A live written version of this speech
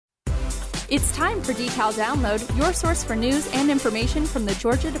It's time for Decal Download, your source for news and information from the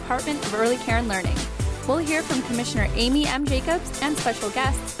Georgia Department of Early Care and Learning. We'll hear from Commissioner Amy M. Jacobs and special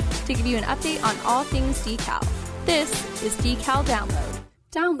guests to give you an update on all things Decal. This is Decal Download.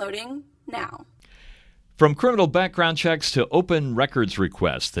 Downloading now. From criminal background checks to open records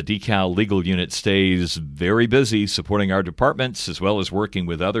requests, the Decal Legal Unit stays very busy supporting our departments as well as working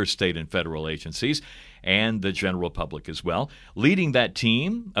with other state and federal agencies and the general public as well. Leading that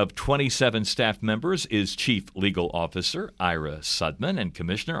team of 27 staff members is Chief Legal Officer Ira Sudman. And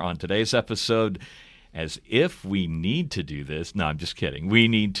Commissioner, on today's episode, as if we need to do this. No, I'm just kidding. We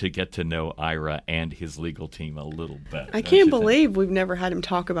need to get to know Ira and his legal team a little better. I can't believe we've never had him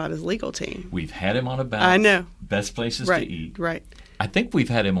talk about his legal team. We've had him on about I know. Best places right, to eat. Right. I think we've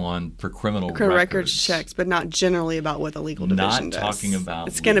had him on for criminal records checks, but not generally about what the legal division does. Not talking about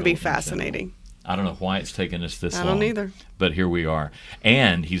It's going to be fascinating. I don't know why it's taken us this long. I don't either. But here we are.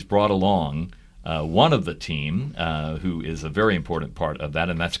 And he's brought along one of the team who is a very important part of that,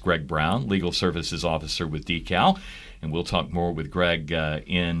 and that's Greg Brown, Legal Services Officer with Decal. And we'll talk more with Greg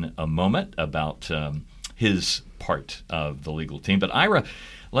in a moment about his part of the legal team. But Ira,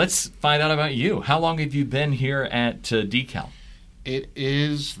 let's find out about you. How long have you been here at Decal? It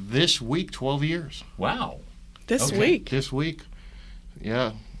is this week 12 years. Wow. This week? This week.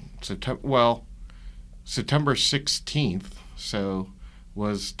 Yeah. September 16th, so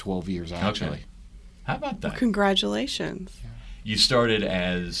was 12 years actually. Okay. How about that? Well, congratulations. You started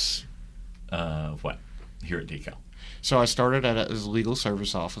as what here at Decal? So I started as a legal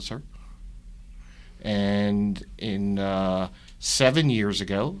service officer, and in 7 years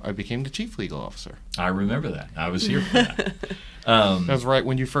ago, I became the chief legal officer. I remember that. I was here for that. That was right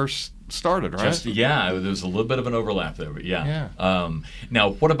when you first started, right? There was a little bit of an overlap there, but yeah.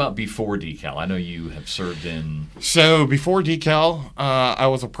 Now, what about before Decal? I know you have served in... So before Decal, I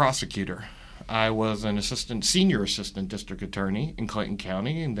was a prosecutor. I was an senior assistant district attorney in Clayton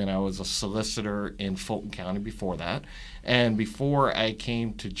County, and then I was a solicitor in Fulton County before that. And before I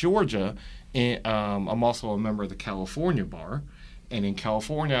came to Georgia, I'm also a member of the California Bar. And in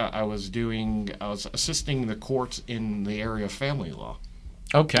California, I was assisting the courts in the area of family law.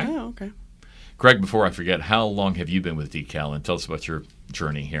 Okay. Oh, okay. Greg, before I forget, how long have you been with Decal? And tell us about your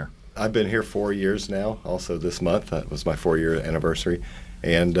journey here. I've been here 4 years now, also this month. That was my 4-year anniversary.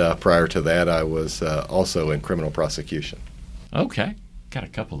 And prior to that, I was also in criminal prosecution. Okay. Got a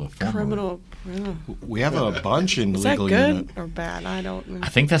couple of former. Criminal. We have a bunch in Is legal that good unit. or bad? I don't know. I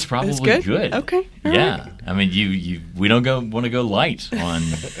think that's probably good. Okay. All yeah. right. I mean, we don't want to go light on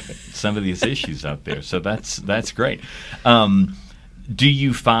some of these issues out there. So that's great. Do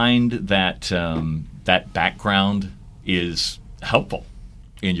you find that that background is helpful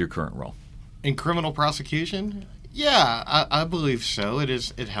in your current role? In criminal prosecution? Yeah, I believe so.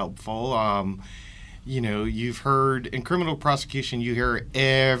 It's helpful. You've heard in criminal prosecution, you hear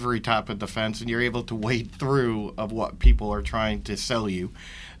every type of defense, and you're able to wade through of what people are trying to sell you.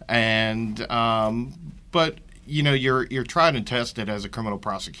 And but you're tried and tested as a criminal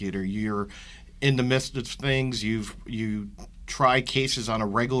prosecutor. You're in the midst of things. You try cases on a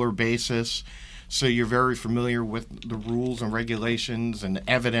regular basis, so you're very familiar with the rules and regulations and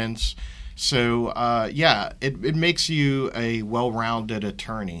evidence. So, it makes you a well-rounded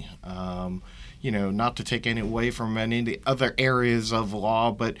attorney. Not to take any away from any of the other areas of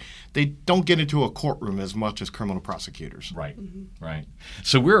law, but they don't get into a courtroom as much as criminal prosecutors. Right, right.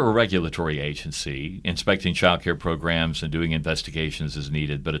 So we're a regulatory agency inspecting child care programs and doing investigations as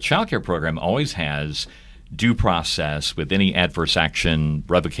needed, but a child care program always has due process with any adverse action,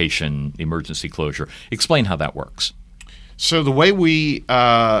 revocation, emergency closure. Explain how that works. So the way we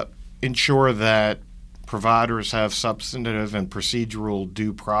ensure that providers have substantive and procedural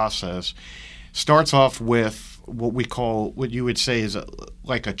due process starts off with what you would say is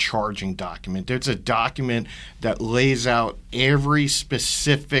like a charging document. There's a document that lays out every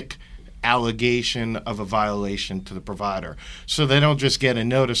specific allegation of a violation to the provider. So they don't just get a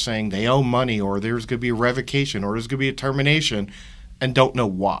notice saying they owe money or there's going to be a revocation or there's going to be a termination and don't know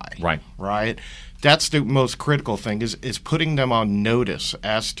why. Right? That's the most critical thing is putting them on notice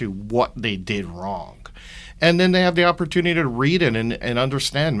as to what they did wrong. And then they have the opportunity to read it and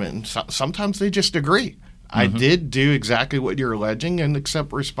understand it. And sometimes they just agree. I did do exactly what you're alleging and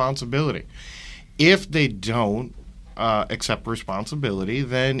accept responsibility. If they don't accept responsibility,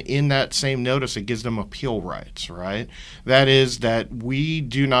 then in that same notice it gives them appeal rights, right? That is that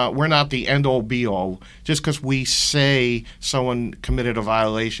we're not the end-all be-all. Just because we say someone committed a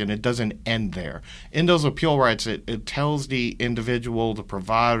violation, it doesn't end there. In those appeal rights, it tells the individual, the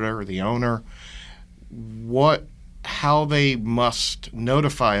provider, the owner, what how they must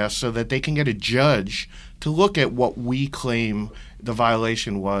notify us so that they can get a judge to look at what we claim the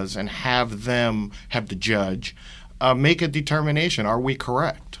violation was and have the judge make a determination. Are we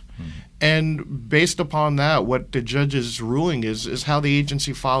correct? Mm-hmm. And based upon that, what the judge's ruling is how the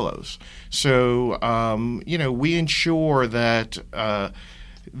agency follows. So, we ensure that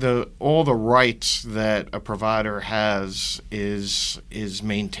all the rights that a provider has is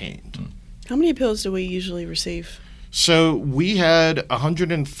maintained. Mm-hmm. How many appeals do we usually receive? So we had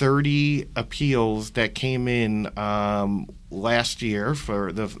 130 appeals that came in last year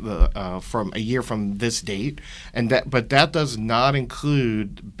for from a year from this date, but that does not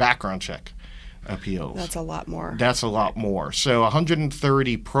include background check appeals. That's a lot more. That's a lot more. So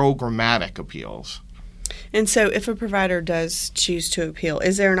 130 programmatic appeals. And so if a provider does choose to appeal,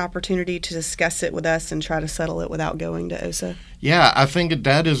 is there an opportunity to discuss it with us and try to settle it without going to OSA? Yeah, I think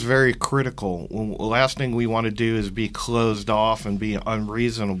that is very critical. The last thing we want to do is be closed off and be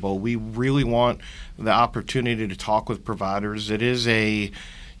unreasonable. We really want the opportunity to talk with providers. It is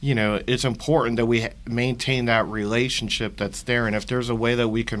it's important that we maintain that relationship that's there. And if there's a way that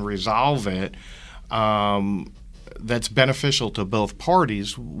we can resolve it, that's beneficial to both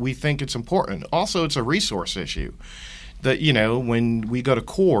parties, we think it's important. Also, it's a resource issue that, when we go to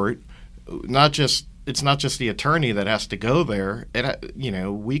court, it's not just the attorney that has to go there.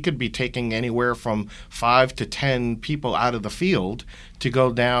 We could be taking anywhere from 5 to 10 people out of the field to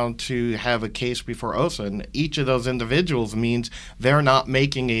go down to have a case before OSA. And each of those individuals means they're not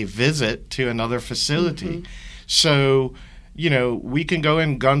making a visit to another facility. Mm-hmm. So, we can go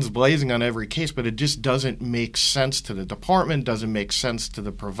in guns blazing on every case, but it just doesn't make sense to the department, doesn't make sense to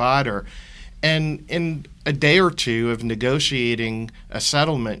the provider. And in a day or two of negotiating a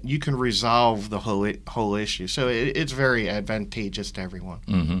settlement, you can resolve the whole issue. So it's very advantageous to everyone.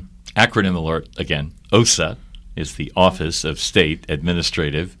 Mm-hmm. Acronym alert again. OSA is the Office of State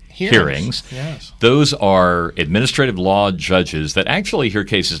Administrative Hearings. Yes. Those are administrative law judges that actually hear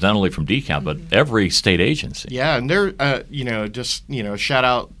cases not only from DeKalb, but every state agency. Yeah, and they're, shout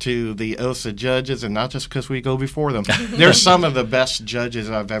out to the OSA judges, and not just because we go before them. They're some of the best judges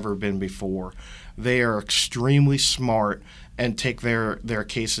I've ever been before. They are extremely smart and take their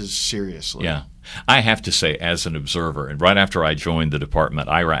cases seriously. Yeah. I have to say, as an observer, and right after I joined the department,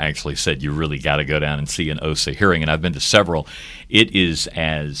 Ira actually said, you really got to go down and see an OSA hearing, and I've been to several. It is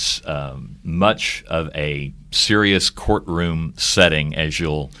as much of a serious courtroom setting as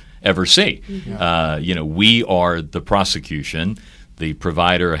you'll ever see. Mm-hmm. We are the prosecution. The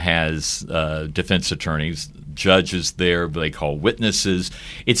provider has defense attorneys, judges there, they call witnesses.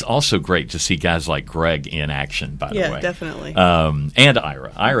 It's also great to see guys like Greg in action, by the way. Yeah, definitely. And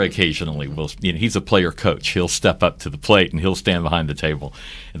Ira. Ira occasionally will, he's a player coach. He'll step up to the plate and he'll stand behind the table.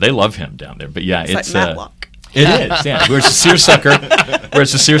 They love him down there. But yeah, it's like Matlock. It is, yeah. Wears a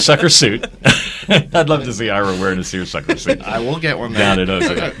seersucker suit. I'd love to see Ira wearing a seersucker suit. I will get one down at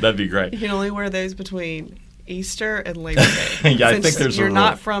OSA. That'd be great. You can only wear those between Easter and Labor Day. Yeah, I think there's you're a rule.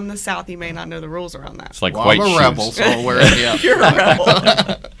 Not from the South, you may not know the rules around that. It's like white I'm a shoes. rebel, so I'll wear it. Yeah. You're a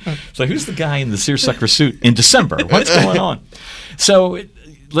rebel. So who's the guy in the seersucker suit in December? What's going on? So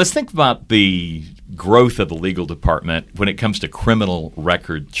let's think about the growth of the legal department when it comes to criminal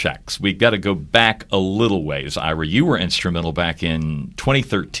record checks. We've got to go back a little ways. Ira, you were instrumental back in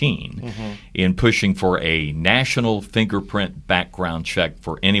 2013 in pushing for a national fingerprint background check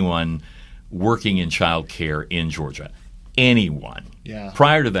for anyone working in child care in Georgia. Anyone. Yeah.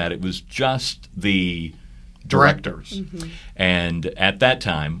 Prior to that, it was just the directors. Mm-hmm. And at that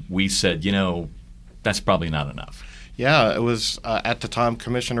time, we said, that's probably not enough. Yeah, it was at the time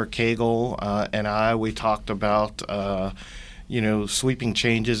Commissioner Cagle and we talked about, sweeping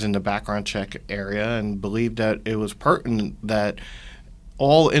changes in the background check area and believed that it was pertinent that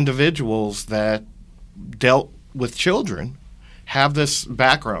all individuals that dealt with children have this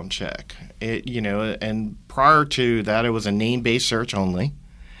background check. And prior to that, it was a name-based search only.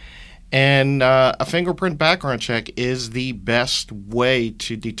 And a fingerprint background check is the best way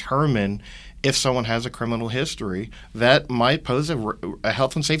to determine if someone has a criminal history that might pose a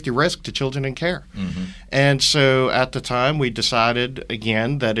health and safety risk to children in care. Mm-hmm. And so at the time, we decided,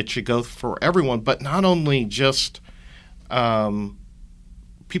 again, that it should go for everyone, but not only just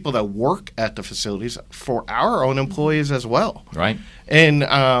people that work at the facilities, for our own employees as well. Right. And,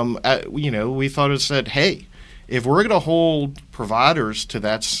 we thought it said, hey, if we're going to hold providers to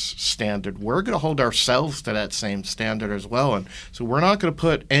that standard, we're going to hold ourselves to that same standard as well. And so we're not going to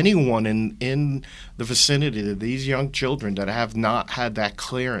put anyone in the vicinity of these young children that have not had that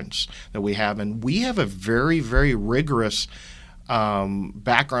clearance that we have. And we have a very, very rigorous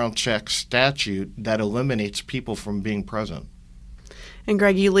background check statute that eliminates people from being present. And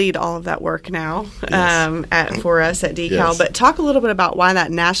Greg, you lead all of that work now Yes. for us at DECAL. Yes. But talk a little bit about why that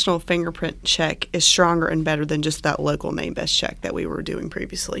national fingerprint check is stronger and better than just that local name-based check that we were doing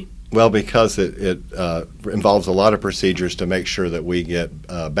previously. Well, because it involves a lot of procedures to make sure that we get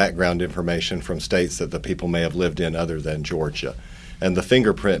background information from states that the people may have lived in other than Georgia. And the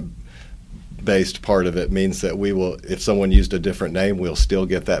fingerprint-based part of it means that we will, if someone used a different name, we'll still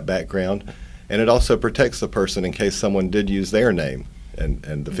get that background. And it also protects the person in case someone did use their name.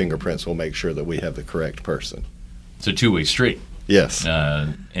 And the fingerprints will make sure that we have the correct person. It's a two-way street. Yes.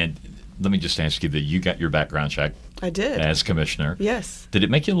 And let me just ask you that you got your background check I did. as commissioner. Yes. Did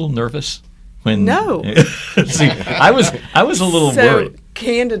it make you a little nervous? When No. See, I was a little worried.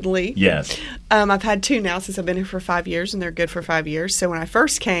 Candidly, Yes. I've had 2 now since I've been here for 5 years, and they're good for 5 years. So when I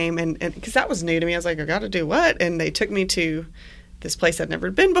first came, and because that was new to me, I was like, I got to do what? And they took me to this place I'd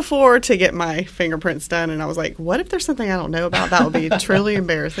never been before to get my fingerprints done, and I was like, what if there's something I don't know about? That would be truly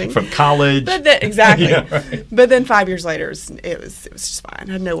embarrassing. From college. But then, exactly. Yeah, right. But then 5 years later, it was just fine.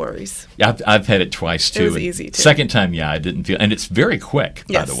 I had no worries. Yeah, I've had it twice too. was And easy, too. Second time, yeah, I didn't feel, and it's very quick,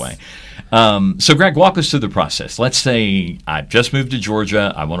 by Yes. the way. So, Greg, walk us through the process. Let's say I've just moved to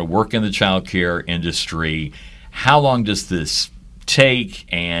Georgia. I want to work in the child care industry. How long does this take?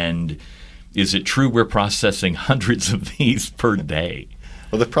 And is it true we're processing hundreds of these per day?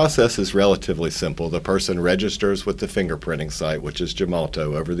 Well, the process is relatively simple. The person registers with the fingerprinting site, which is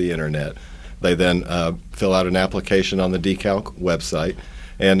Gemalto, over the internet. They then fill out an application on the DECAL website,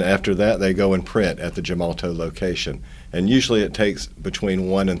 and after that, they go and print at the Gemalto location. And usually it takes between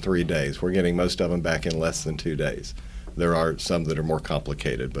 1 and 3 days. We're getting most of them back in less than 2 days. There are some that are more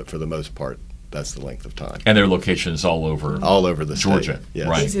complicated, but for the most part, that's the length of time. And their locations all over the Georgia. state. Yes.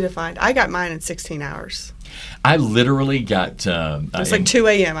 Right. Easy to find. I got mine in 16 hours. I literally got. It was like 2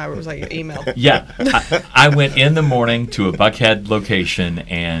 a.m. I was like, email. Yeah, I went in the morning to a Buckhead location,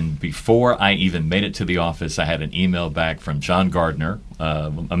 and before I even made it to the office, I had an email back from John Gardner,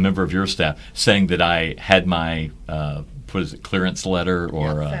 a member of your staff, saying that I had my clearance letter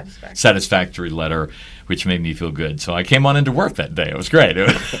or satisfactory letter, which made me feel good. So I came on into work that day. It was great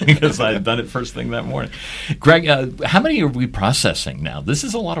because I had done it first thing that morning. Greg, how many are we processing now? This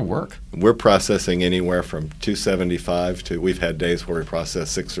is a lot of work. We're processing anywhere from 275 to we've had days where we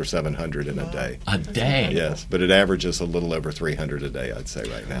process 600 or 700 in a day. A day? Yes, but it averages a little over 300 a day, I'd say,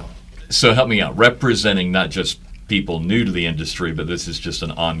 right now. So help me out, representing not just people new to the industry, but this is just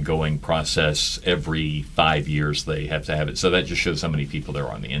an ongoing process. Every 5 years they have to have it. So that just shows how many people there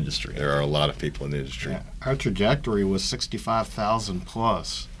are in the industry. There are a lot of people in the industry. Yeah, our trajectory was 65,000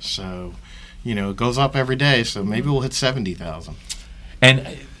 plus. So, it goes up every day. So maybe we'll hit 70,000.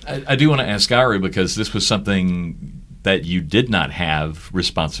 And I do want to ask Ari, because this was something that you did not have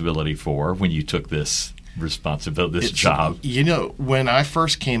responsibility for when you took this job. When I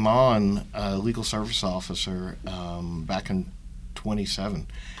first came on legal service officer back in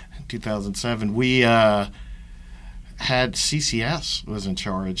 2007, we had CCS was in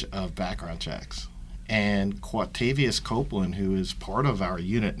charge of background checks. And Quatavius Copeland, who is part of our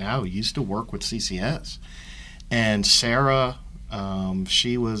unit now, used to work with CCS. And Sarah,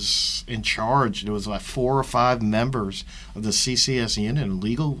 she was in charge. There was like 4 or 5 members of the CCS unit, and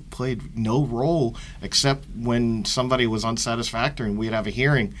legal played no role except when somebody was unsatisfactory and we'd have a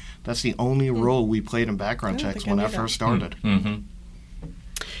hearing. That's the only role we played in background checks when I first started. Mm-hmm.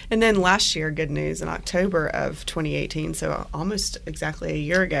 And then last year, good news, in October of 2018, so almost exactly a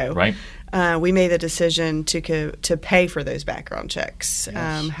year ago, Right. We made the decision to pay for those background checks.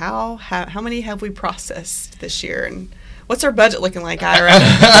 Yes. How many have we processed this year, and what's our budget looking like, Ira?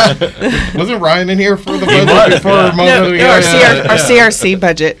 Wasn't Ryan in here for the He budget was, before? No, our CRC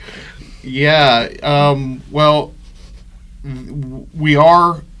budget. Yeah. Well, we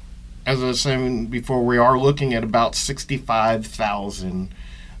are, as I was saying before, we are looking at about 65,000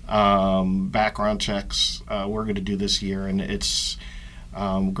 background checks we're going to do this year, and it's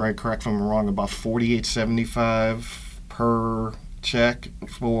Greg, correct if I'm wrong, about $48.75 per check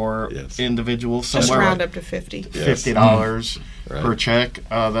for individuals. Just somewhere round like up to 50. $50 Right. per check.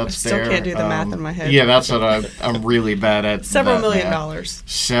 That's I still there. can't do the math in my head. Yeah, that's what I'm really bad at. Several that million math. dollars.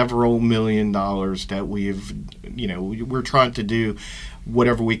 Several $1 million that we're trying to do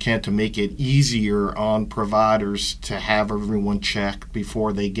whatever we can to make it easier on providers to have everyone check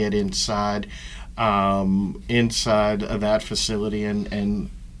before they get inside of that facility. And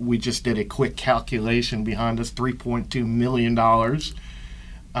we just did a quick calculation behind us, $3.2 million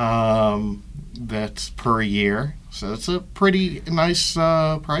that's per year. So it's a pretty nice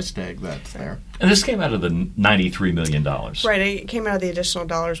price tag that's there. And this came out of the $93 million. Right. It came out of the additional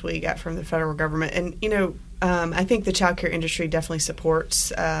dollars we got from the federal government. And, I think the child care industry definitely supports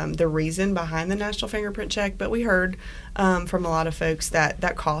the reason behind the National Fingerprint Check, but we heard from a lot of folks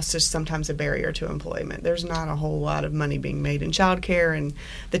that cost is sometimes a barrier to employment. There's not a whole lot of money being made in child care, and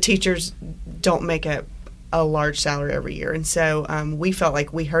the teachers don't make a large salary every year. And so we felt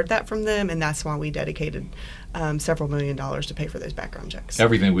like we heard that from them, and that's why we dedicated several $1 million to pay for those background checks.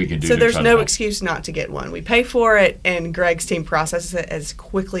 Everything we can do. So to there's try no to excuse not to get one. We pay for it, and Greg's team processes it as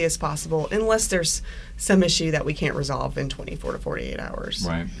quickly as possible, unless there's some issue that we can't resolve in 24 to 48 hours.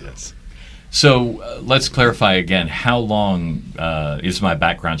 Right. Yes. So let's clarify again. How long is my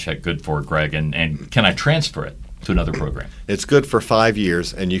background check good for, Greg? And can I transfer it to another program? It's good for 5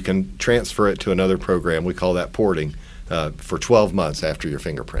 years, and you can transfer it to another program. We call that porting for 12 months after your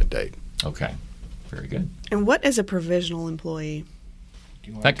fingerprint date. Okay. Very good. And what is a provisional employee?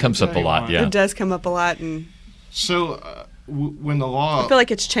 That comes up a lot, yeah. It does come up a lot, and So when the law... I feel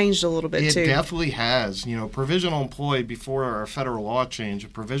like it's changed a little bit, It too. definitely has. Provisional employee, before our federal law change, a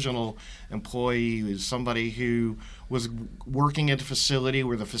provisional employee is somebody who was working at a facility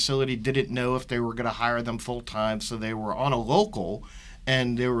where the facility didn't know if they were going to hire them full-time, so they were on a local,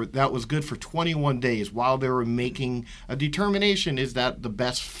 and that was good for 21 days while they were making a determination, is that the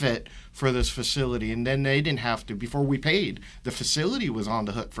best fit for this facility? And then they didn't have to, before we paid, the facility was on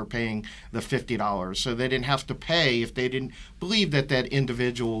the hook for paying the $50, so they didn't have to pay if they didn't believe that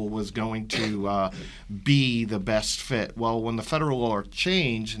individual was going to be the best fit. Well, when the federal law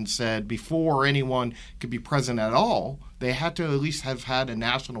changed and said before anyone could be present at all, they had to at least have had a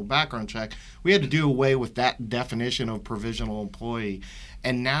national background check. We had to do away with that definition of provisional employee.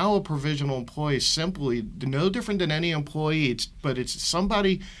 And now a provisional employee is simply no different than any employee, but it's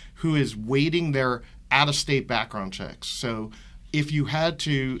somebody who is waiting their out-of-state background checks. So if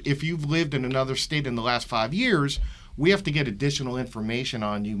you've lived in another state in the last 5 years, we have to get additional information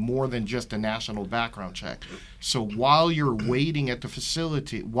on you more than just a national background check. So while you're waiting at the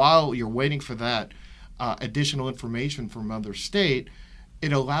facility, while you're waiting for that additional information from another state,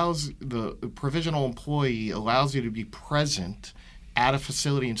 it allows the provisional employee allows you to be present at a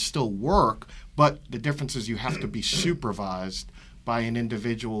facility and still work, but the difference is you have to be supervised by an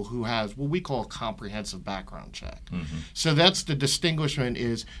individual who has what we call a comprehensive background check. Mm-hmm. So that's the distinguishment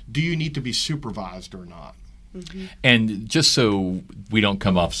is, do you need to be supervised or not? Mm-hmm. And just so we don't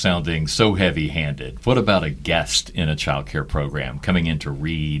come off sounding so heavy-handed, what about a guest in a child care program coming in to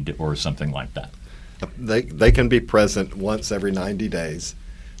read or something like that? They can be present once every 90 days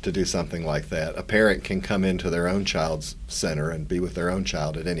to do something like that. A parent can come into their own child's center and be with their own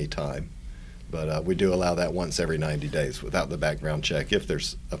child at any time. But we do allow that once every 90 days without the background check if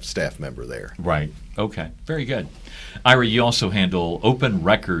there's a staff member there. Right. Okay. Very good. Ira, you also handle open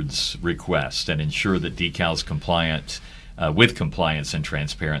records requests and ensure that DECAL's compliant with compliance and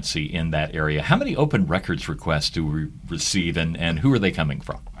transparency in that area. How many open records requests do we receive, and who are they coming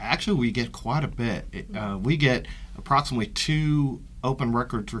from? Actually, we get quite a bit. We get approximately 2 open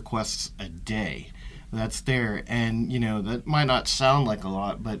records requests a day. That's there, and that might not sound like a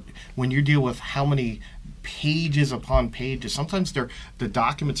lot, but when you deal with how many pages upon pages, sometimes the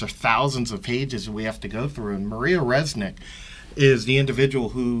documents are thousands of pages that we have to go through. And Maria Resnick is the individual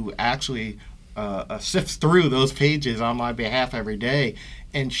who actually sifts through those pages on my behalf every day,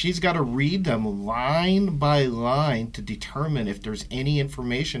 and she's got to read them line by line to determine if there's any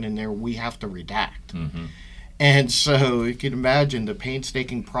information in there we have to redact. Mm-hmm. And so you can imagine the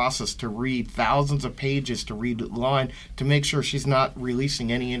painstaking process to read thousands of pages to read a line to make sure she's not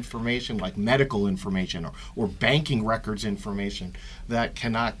releasing any information like medical information or banking records information that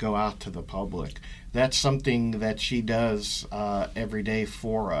cannot go out to the public. That's something that she does every day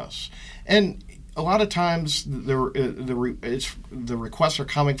for us. And a lot of times the requests are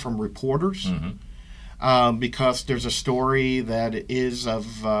coming from reporters, mm-hmm. because there's a story that is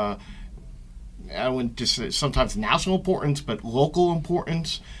of I wouldn't just say sometimes national importance, but local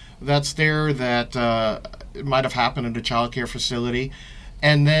importance that's there that it might have happened at a child care facility.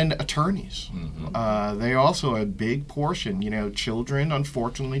 And then attorneys. Mm-hmm. They also a big portion. Children,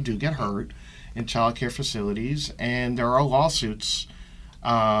 unfortunately, do get hurt in child care facilities, and there are lawsuits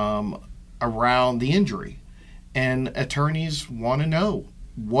around the injury. And attorneys want to know,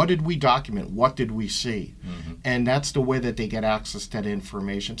 what did we document? What did we see? Mm-hmm. And that's the way that they get access to that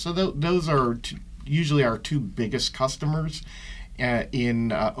information. So those are usually our 2 biggest customers.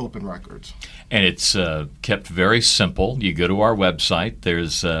 in open records. And it's kept very simple. You go to our website.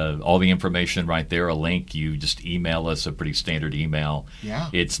 There's all the information right there, a link. You just email us a pretty standard email. Yeah.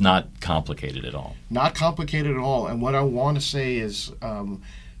 It's not complicated at all. Not complicated at all. And what I want to say is,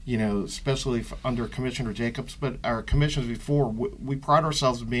 especially under Commissioner Jacobs, but our commissions before, we pride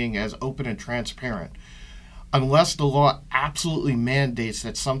ourselves on being as open and transparent. Unless the law absolutely mandates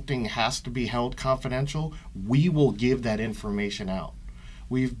that something has to be held confidential, we will give that information out.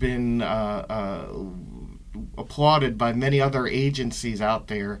 We've been applauded by many other agencies out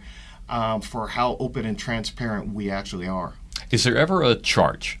there for how open and transparent we actually are. Is there ever a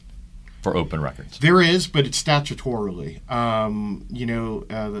charge for open records? There is, but it's statutorily.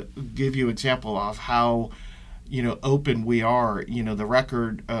 Give you an example of how open we are. The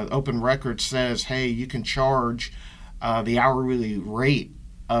record, open record says, hey, you can charge the hourly rate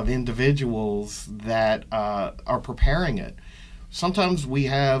of individuals that are preparing it. Sometimes we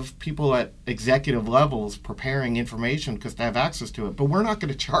have people at executive levels preparing information because they have access to it, but we're not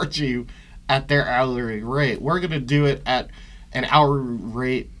going to charge you at their hourly rate. We're going to do it at an hourly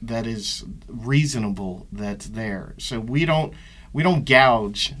rate that is reasonable, that's there. So we don't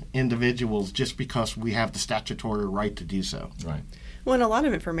gouge individuals just because we have the statutory right to do so. Right. Well, and a lot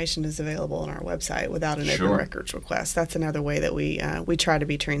of information is available on our website without an open records request. That's another way that we try to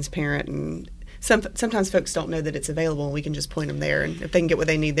be transparent, and sometimes folks don't know that it's available, and we can just point them there, and if they can get what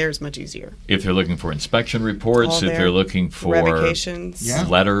they need there, it's much easier. If they're looking for inspection reports, if they're looking for revocations,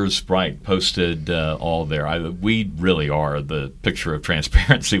 letters, right, posted, all there. We really are the picture of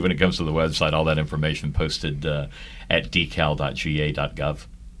transparency when it comes to the website. All that information posted at decal.ga.gov.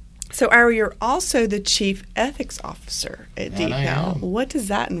 So, Ira, you're also the Chief Ethics Officer at DECAL. What does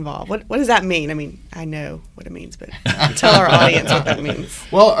that involve? What does that mean? I mean, I know what it means, but tell our audience what that means.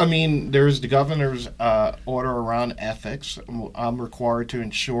 Well, I mean, there's the governor's order around ethics. I'm required to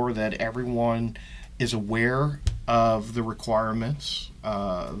ensure that everyone is aware of the requirements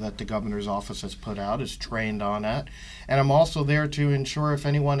that the governor's office has put out, is trained on that. And I'm also there to ensure if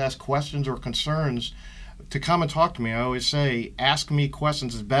anyone has questions or concerns, to come and talk to me. I always say, ask me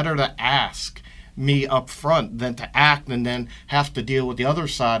questions. It's better to ask me up front than to act and then have to deal with the other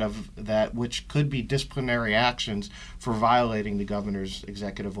side of that, which could be disciplinary actions for violating the governor's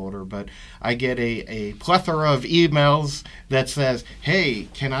executive order. But I get a plethora of emails that says, hey,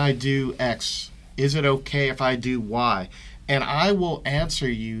 can I do X? Is it okay if I do Y? And I will answer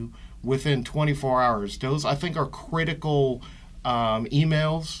you within 24 hours. Those, I think, are critical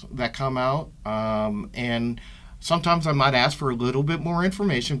emails that come out, and sometimes I might ask for a little bit more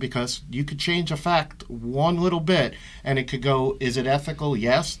information because you could change a fact one little bit and it could go, is it ethical?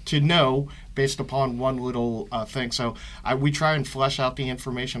 Yes, to no, based upon one little thing. So we try and flesh out the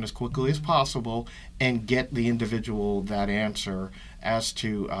information as quickly as possible and get the individual that answer as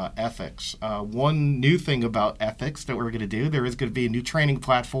to ethics. One new thing about ethics that we're going to do, there is going to be a new training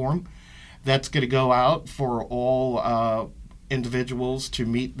platform that's going to go out for all individuals to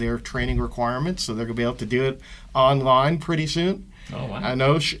meet their training requirements, so they're going to be able to do it online pretty soon. Oh, wow. I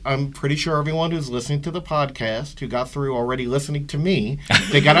know. I'm pretty sure everyone who's listening to the podcast, who got through already listening to me,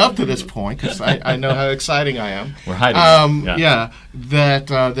 they got up to this point because I know how exciting I am. We're hiding. That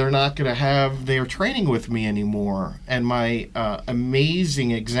they're not going to have their training with me anymore, and my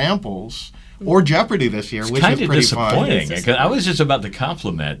amazing examples. Or Jeopardy this year, which is pretty disappointing. fun. I was just about to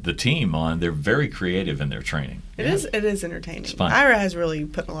compliment the team on they're very creative in their training. It is entertaining. It's fun. Ira has really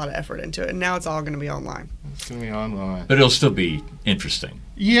put a lot of effort into it, and now it's all going to be online. It's going to be online. But it'll still be interesting.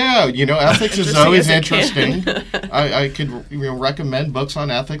 Yeah, ethics is always interesting. I could recommend books on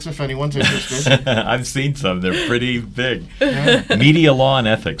ethics if anyone's interested. I've seen some. They're pretty big. Yeah. Media Law and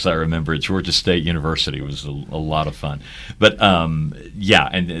Ethics, I remember, at Georgia State University was a lot of fun. But,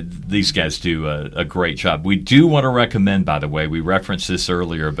 and these guys do a great job. We do want to recommend, by the way, we referenced this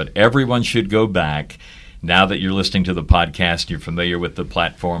earlier, but everyone should go back. Now that you're listening to the podcast, you're familiar with the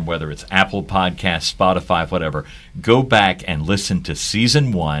platform, whether it's Apple Podcasts, Spotify, whatever, go back and listen to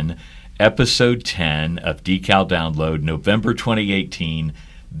Season 1, Episode 10 of Decal Download, November 2018,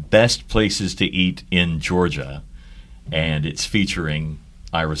 Best Places to Eat in Georgia. And it's featuring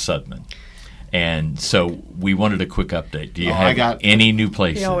Ira Sudman. And so we wanted a quick update. Do you have any new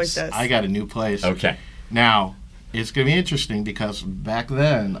places? He always does. I got a new place. Okay. Now, it's going to be interesting because back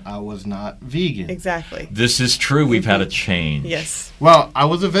then I was not vegan. Exactly. This is true. We've had a change. Yes. Well, I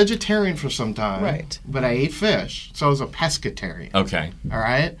was a vegetarian for some time. Right. But I ate fish, so I was a pescatarian. Okay. All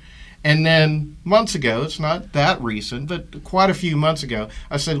right? And then months ago, it's not that recent, but quite a few months ago,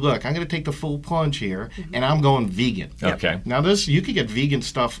 I said, look, I'm going to take the full plunge here, and I'm going vegan. Okay. Now, you could get vegan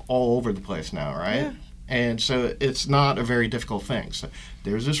stuff all over the place now, right? Yeah. And so it's not a very difficult thing. So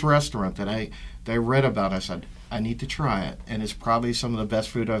there's this restaurant that I read about. I said, I need to try it, and it's probably some of the best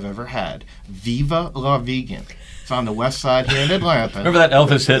food I've ever had. Viva La Vegan. It's on the west side here in Atlanta. Remember that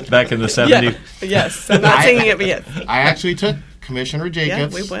Elvis hit back in the 70s? Yeah. Yes, I'm not singing it, but yes. I actually took Commissioner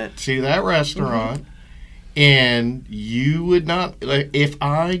Jacobs we went. to that restaurant, and you would not, like, if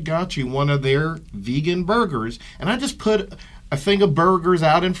I got you one of their vegan burgers, and I just put a thing of burgers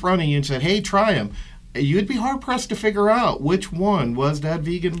out in front of you and said, hey, try them, you'd be hard-pressed to figure out which one was that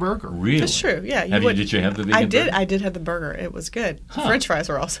vegan burger. Really? That's true, yeah. Did you have the vegan burger? I did have the burger. It was good. French fries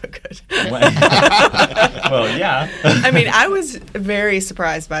were also good. Well, yeah. I mean, I was very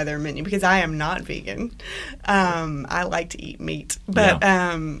surprised by their menu because I am not vegan. I like to eat meat. But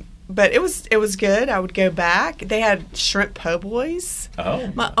but it was good. I would go back. They had shrimp po' boys. Oh.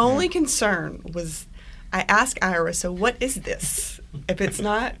 My only concern was I asked Ira, so what is this? If it's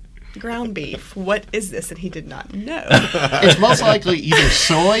not ground beef, what is this? And he did not know. It's most likely either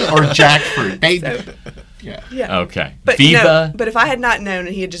soy or jackfruit. Yeah. Okay. But Viva. but if I had not known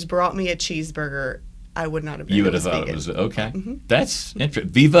and he had just brought me a cheeseburger, I would not have been. You would have thought it was okay. That's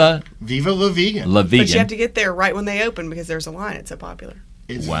interesting. Viva La Vegan. La Vegan. But you have to get there right when they open because there's a line. It's so popular.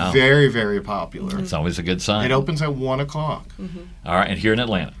 It's Wow. very, very popular. It's always a good sign. It opens at 1 o'clock All right, and here in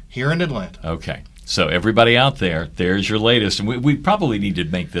Atlanta. here in Atlanta. Okay. So everybody out there, there's your latest. And we probably need to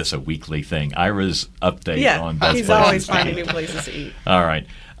make this a weekly thing. Ira's update on best he's places always to finding eat. new places to eat. All right.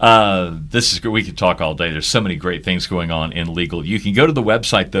 This is good. We could talk all day. There's so many great things going on in legal. You can go to the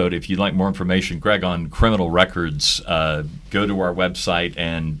website, though, if you'd like more information. Greg, on criminal records, go to our website,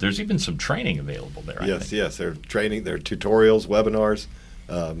 and there's even some training available there. I think. Yes. There are training, there are tutorials, webinars,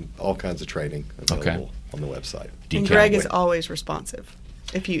 all kinds of training available on the website. And Greg is always responsive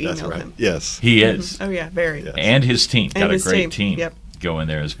if you email That's right. him. Yes. He is. Oh, yeah, very. Yes. And his team. And Got a his great team. team Yep. going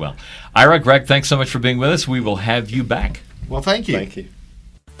there as well. Ira, Greg, thanks so much for being with us. We will have you back. Well, thank you. Thank you.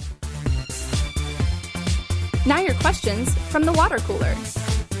 Now your questions from the water cooler.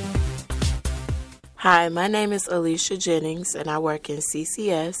 Hi, my name is Alicia Jennings, and I work in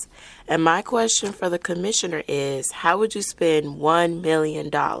CCS. And my question for the commissioner is, how would you spend $1 million?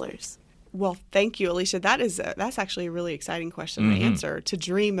 Well, thank you, Alicia. That's actually a really exciting question to answer, to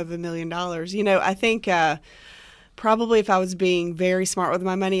dream of $1 million. You know, I think probably if I was being very smart with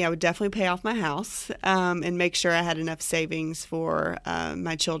my money, I would definitely pay off my house and make sure I had enough savings for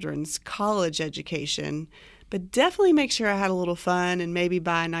my children's college education. But definitely make sure I had a little fun and maybe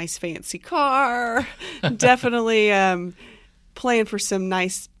buy a nice fancy car. Definitely plan for some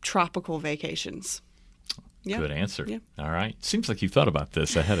nice tropical vacations. Yeah. Good answer. Yeah. All right. Seems like you thought about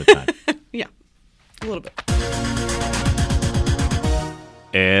this ahead of time. Yeah, a little bit.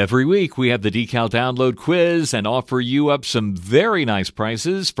 Every week we have the Decal Download Quiz and offer you up some very nice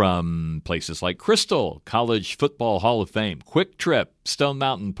prizes from places like Crystal, College Football Hall of Fame, Quick Trip, Stone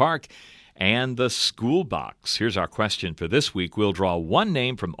Mountain Park, and the School Box. Here's our question for this week. We'll draw one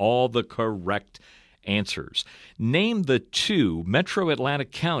name from all the correct answers. Name the 2 Metro Atlanta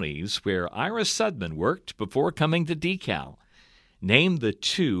counties where Ira Sudman worked before coming to Decal. Name the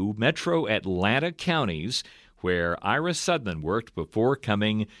 2 Metro Atlanta counties where Ira Sudman worked before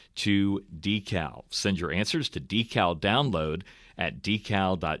coming to Decal. Send your answers to Decal Download at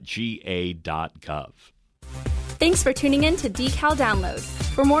decal.ga.gov. Thanks for tuning in to Decal Download.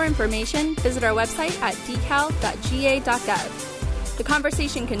 For more information, visit our website at decal.ga.gov. The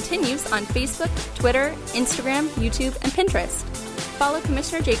conversation continues on Facebook, Twitter, Instagram, YouTube, and Pinterest. Follow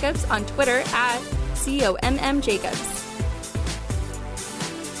Commissioner Jacobs on Twitter at COMM Jacobs.